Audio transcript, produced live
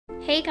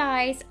Hey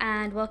guys,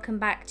 and welcome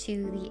back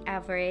to The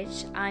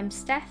Average. I'm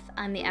Steph,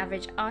 I'm the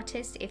average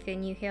artist. If you're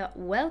new here,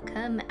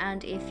 welcome,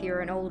 and if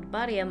you're an old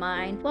buddy of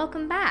mine,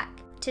 welcome back.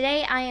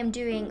 Today I am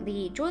doing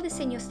the Draw This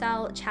In Your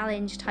Style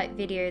challenge type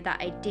video that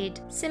I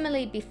did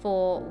similarly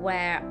before,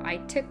 where I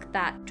took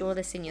that Draw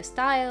This In Your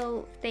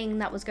Style thing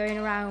that was going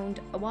around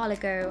a while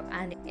ago,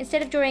 and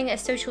instead of drawing a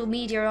social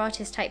media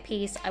artist type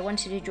piece, I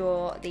wanted to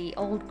draw the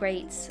old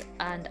greats,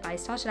 and I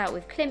started out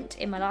with Klimt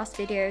in my last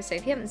video, so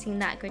if you haven't seen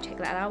that, go check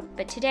that out.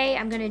 But today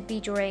I'm going to be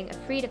drawing a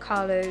Frida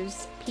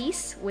Kahlo's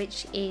piece,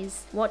 which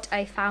is What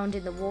I Found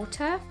in the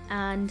Water.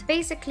 And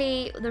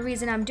basically the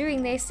reason I'm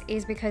doing this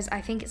is because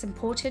I think it's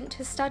important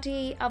to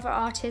study other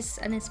artists,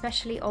 and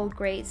especially old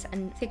greats,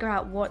 and figure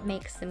out what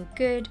makes them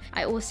good.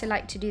 I also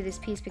like to do this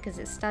piece because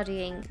it's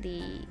studying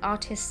the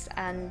artists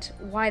and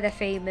why they're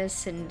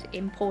famous and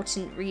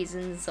important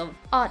reasons of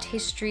art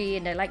history,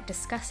 and I like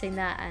discussing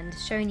that and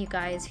showing you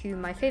guys who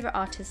my favorite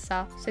artists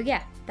are. So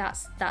yeah,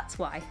 that's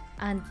why.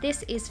 And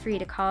this is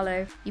Frida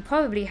Kahlo. You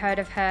probably heard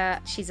of her.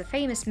 She's a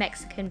famous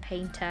Mexican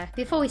painter.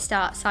 Before we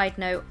start, side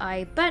note,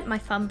 I burnt my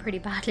thumb pretty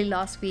badly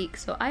last week,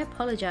 so I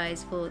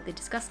apologize for the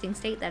disgusting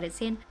state that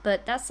it's in,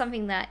 but that's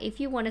something that if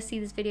you want to see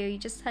this video, you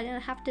just gonna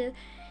have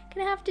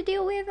to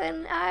deal with,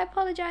 and I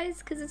apologize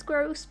because it's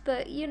gross,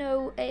 but you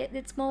know,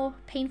 it's more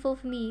painful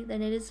for me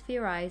than it is for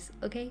your eyes,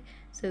 okay?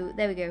 So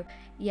there we go.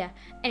 Yeah,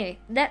 anyway,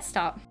 let's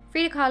start.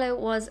 Frida Kahlo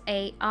was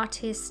an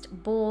artist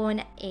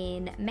born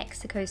in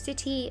Mexico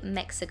City,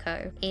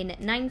 Mexico in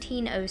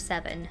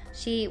 1907.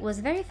 She was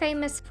very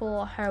famous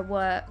for her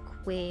work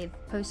with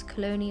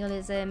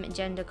post-colonialism,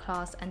 gender,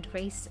 class and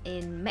race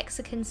in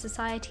Mexican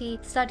society,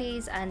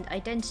 studies and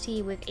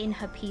identity within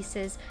her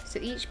pieces. So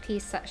each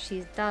piece that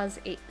she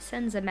does, it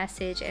sends a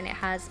message and it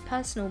has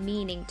personal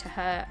meaning to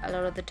her a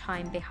lot of the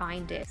time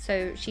behind it.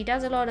 So she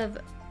does a lot of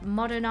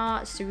modern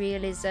art,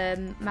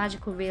 surrealism,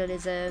 magical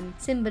realism,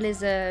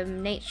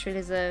 symbolism,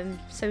 naturalism,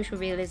 social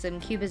realism,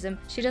 cubism.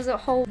 She does a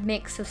whole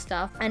mix of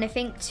stuff, and I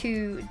think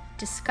to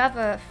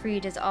discover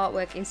Frida's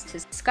artwork is to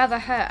discover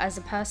her as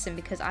a person,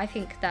 because I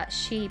think that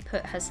she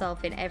put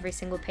herself in every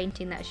single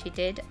painting that she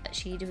did.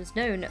 She was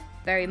known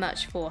very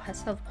much for her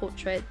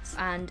self-portraits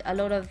and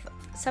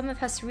some of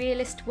her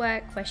surrealist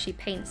work where she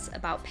paints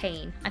about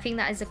pain. I think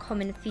that is a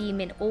common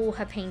theme in all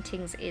her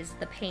paintings, is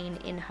the pain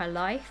in her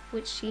life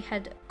which she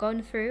had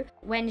gone through.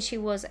 When she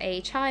was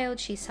a child,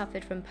 she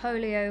suffered from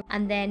polio,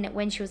 and then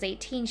when she was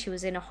 18, she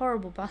was in a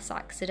horrible bus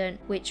accident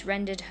which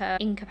rendered her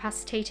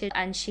incapacitated,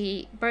 and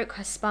she broke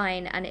her spine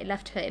and it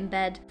left her in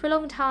bed for a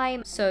long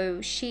time. So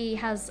she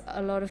has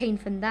a lot of pain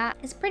from that.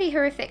 It's a pretty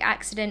horrific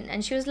accident,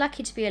 and she was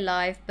lucky to be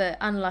alive but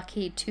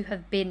unlucky to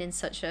have been in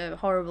such a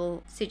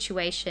horrible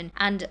situation.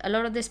 And a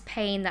lot of this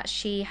pain that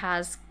she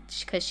has,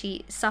 because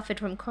she suffered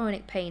from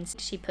chronic pains,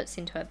 she puts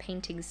into her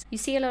paintings. You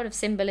see a lot of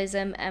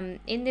symbolism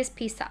in this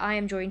piece that I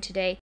am drawing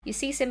today. You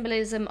see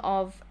symbolism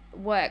of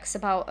works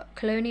about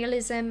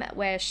colonialism,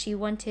 where she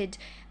wanted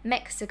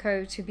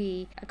Mexico to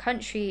be a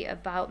country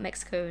about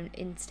Mexico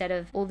instead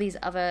of all these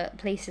other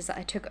places that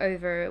I took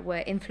over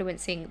were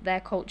influencing their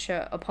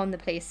culture upon the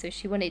place. So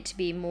she wanted it to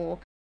be more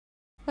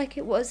like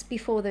it was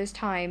before those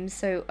times.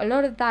 So a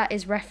lot of that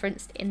is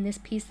referenced in this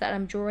piece that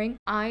I'm drawing.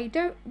 I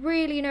don't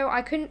really know,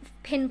 I couldn't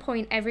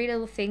pinpoint every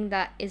little thing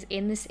that is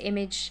in this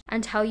image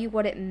and tell you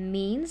what it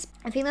means.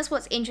 I think that's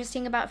what's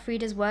interesting about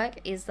Frida's work,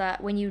 is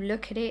that when you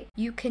look at it,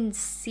 you can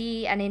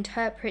see and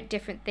interpret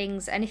different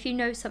things, and if you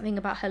know something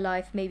about her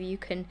life, maybe you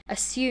can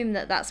assume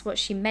that that's what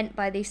she meant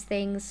by these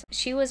things.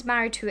 She was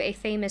married to a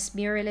famous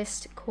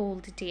muralist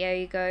called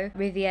Diego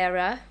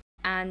Rivera,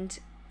 and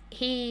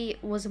he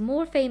was a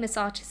more famous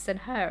artist than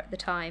her at the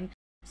time,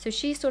 so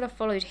she sort of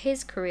followed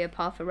his career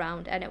path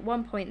around, and at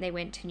one point they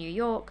went to New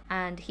York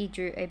and he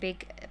drew a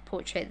big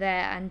portrait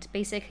there, and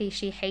basically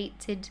she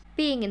hated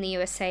being in the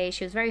USA.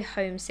 She was very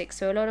homesick,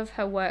 so a lot of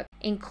her work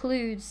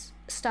includes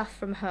stuff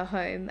from her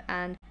home.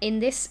 And in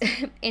this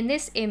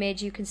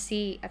image you can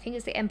see, I think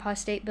it's the Empire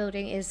State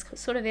Building is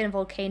sort of in a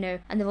volcano,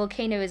 and the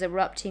volcano is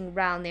erupting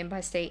round the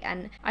Empire State,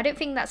 and I don't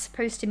think that's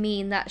supposed to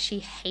mean that she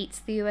hates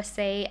the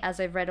USA, as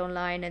I've read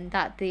online, and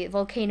that the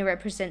volcano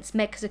represents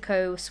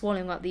Mexico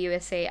swallowing up the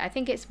USA. I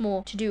think it's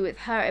more to do with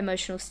her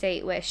emotional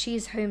state where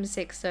she's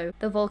homesick, so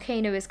the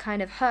volcano is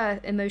kind of her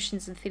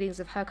emotions and feelings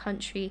of her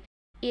country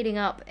eating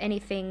up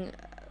anything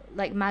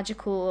like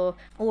magical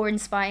or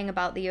inspiring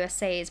about the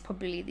USA. Is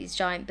probably these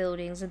giant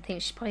buildings and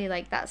things. She's probably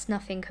like, that's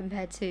nothing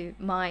compared to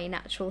my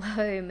natural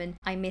home, and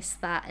I miss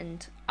that,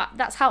 and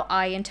that's how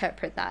I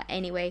interpret that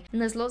anyway.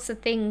 And there's lots of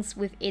things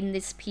within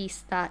this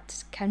piece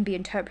that can be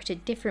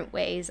interpreted different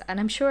ways, and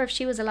I'm sure if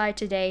she was alive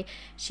today,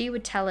 she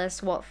would tell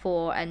us what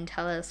for and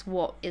tell us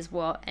what is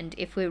what, and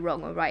if we're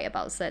wrong or right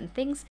about certain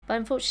things. But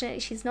unfortunately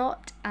she's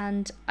not,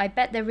 and I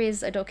bet there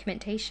is a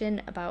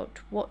documentation about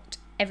what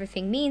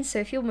everything means. So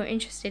if you're more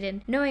interested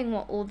in knowing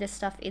what all this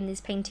stuff in these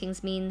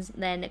paintings means,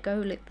 then go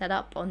look that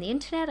up on the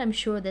internet. I'm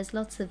sure there's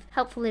lots of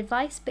helpful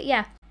advice. But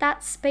yeah,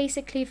 that's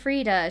basically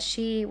Frida.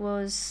 She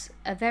was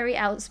a very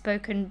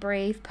outspoken,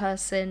 brave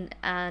person,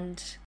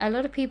 and a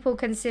lot of people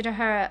consider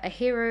her a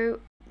hero.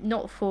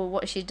 not for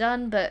what she'd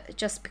done, but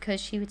just because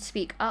she would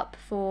speak up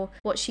for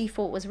what she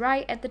thought was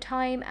right at the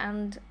time,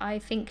 and I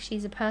think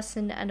she's a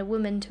person and a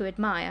woman to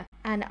admire.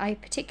 And I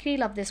particularly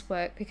love this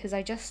work because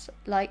I just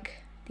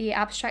like the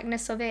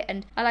abstractness of it,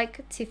 and I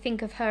like to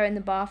think of her in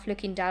the bath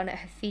looking down at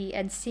her feet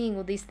and seeing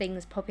all these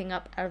things popping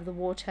up out of the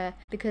water,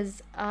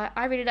 because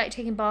I really like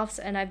taking baths,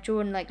 and I've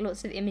drawn like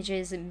lots of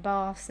images in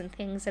baths and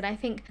things, and I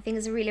think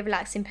it's a really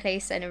relaxing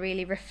place and a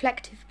really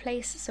reflective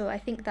place, so I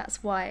think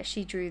that's why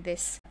she drew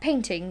this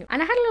painting.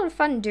 And I had a lot of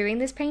fun doing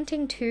this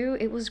painting too.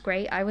 It was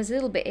great. I was a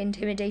little bit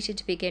intimidated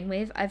to begin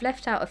with. I've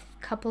left out a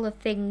couple of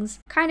things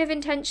kind of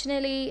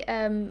intentionally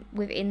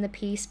within the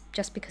piece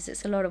just because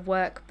it's a lot of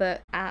work,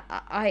 but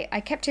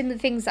I kept in the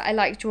things that I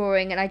like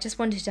drawing, and I just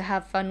wanted to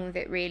have fun with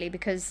it really,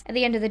 because at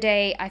the end of the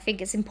day I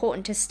think it's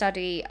important to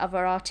study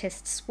other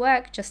artists'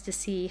 work just to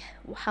see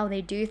how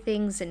they do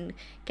things and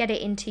get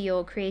it into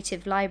your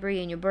creative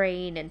library in your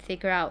brain and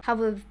figure out how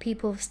other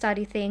people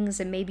study things,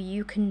 and maybe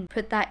you can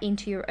put that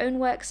into your own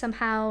work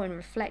somehow and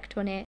reflect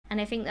on it.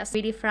 And I think that's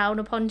really frowned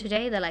upon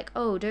today. They're like,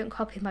 oh, don't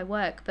copy my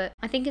work, but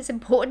I think it's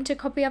important to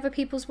copy other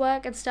people's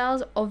work and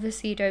styles.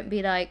 Obviously don't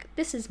be like,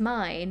 this is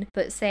mine,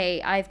 but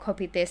say I've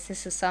copied this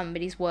is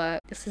somebody's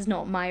work, this is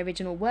not my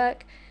original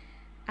work,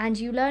 and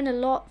you learn a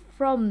lot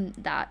from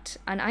that.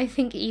 And I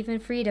think even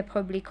Frida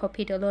probably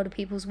copied a lot of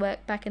people's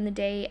work back in the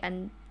day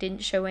and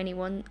didn't show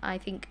anyone. I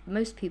think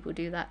most people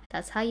do that.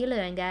 That's how you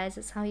learn, guys.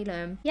 That's how you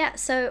learn. Yeah,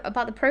 so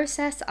about the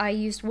process, I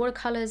used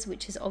watercolors,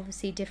 which is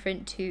obviously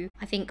different to,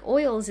 I think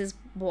oils is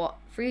what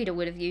Frida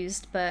would have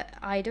used, but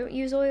I don't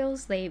use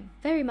oils. They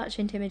very much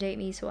intimidate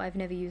me, so I've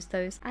never used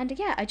those. And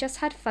yeah, I just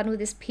had fun with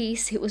this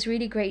piece. It was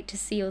really great to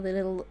see all the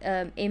little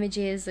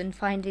images and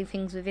finding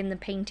things within the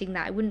painting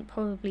that I wouldn't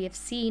probably have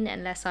seen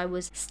unless I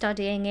was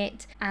studying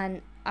it.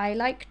 And I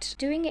liked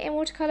doing it in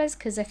watercolors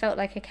because I felt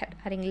like I kept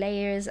adding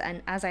layers,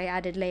 and as I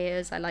added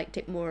layers I liked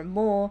it more and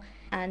more,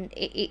 and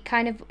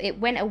it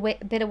went a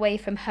bit away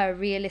from her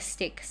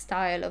realistic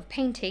style of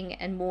painting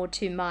and more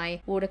to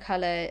my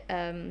watercolor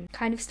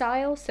kind of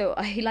style, so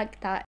I liked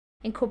that.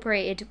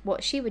 Incorporated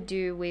what she would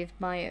do with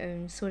my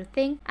own sort of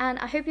thing, and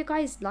I hope you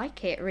guys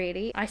like it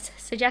really. I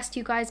suggest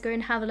you guys go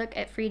and have a look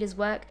at Frida's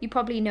work. You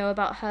probably know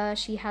about her.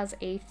 She has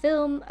a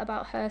film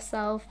about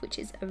herself, which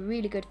is a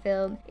really good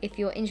film. If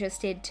you're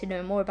interested to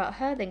know more about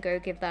her, then go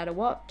give that a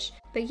watch.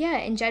 But yeah,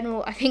 in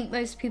general, I think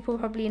most people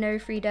probably know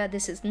Frida.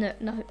 This is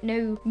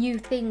no new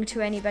thing to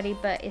anybody,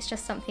 but it's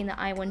just something that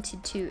I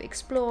wanted to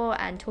explore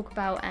and talk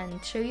about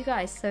and show you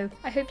guys. So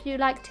I hope you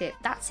liked it.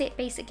 That's it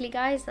basically,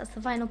 guys. That's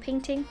the final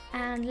painting.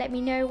 And let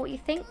me know what you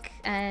think,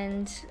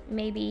 and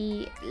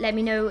maybe let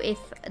me know if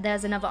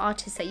there's another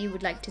artist that you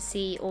would like to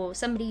see, or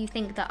somebody you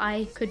think that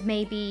I could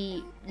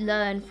maybe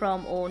learn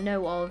from or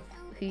know of,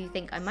 who you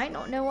think I might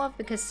not know of,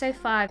 because so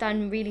far I've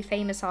done really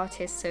famous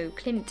artists, so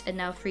Klimt and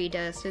now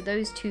Frida, so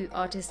those two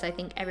artists I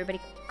think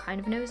everybody kind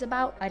of knows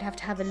about. I'd have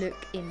to have a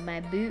look in my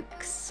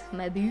books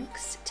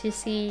to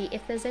see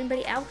if there's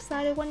anybody else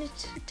that I wanted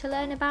to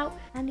learn about.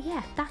 And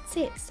yeah, that's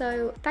it.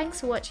 So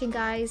thanks for watching,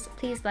 guys.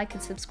 Please like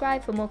and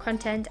subscribe for more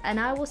content, and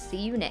I will see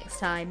you next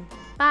time.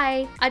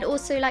 Bye! I'd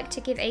also like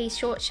to give a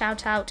short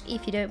shout out,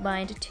 if you don't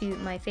mind, to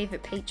my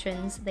favourite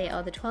patrons. They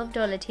are the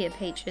 $12 tier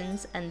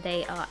patrons, and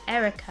they are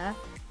Erica,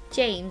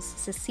 James,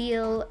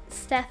 Cecile,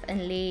 Steph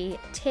and Lee,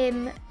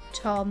 Tim,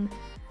 Tom,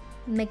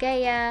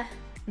 Megaya,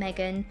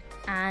 Megan,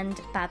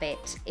 and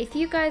Babbitt. If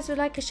you guys would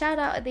like a shout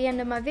out at the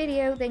end of my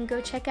video, then go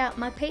check out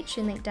my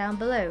Patreon link down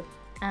below.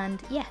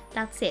 And yeah,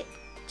 that's it.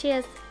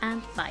 Cheers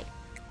and bye.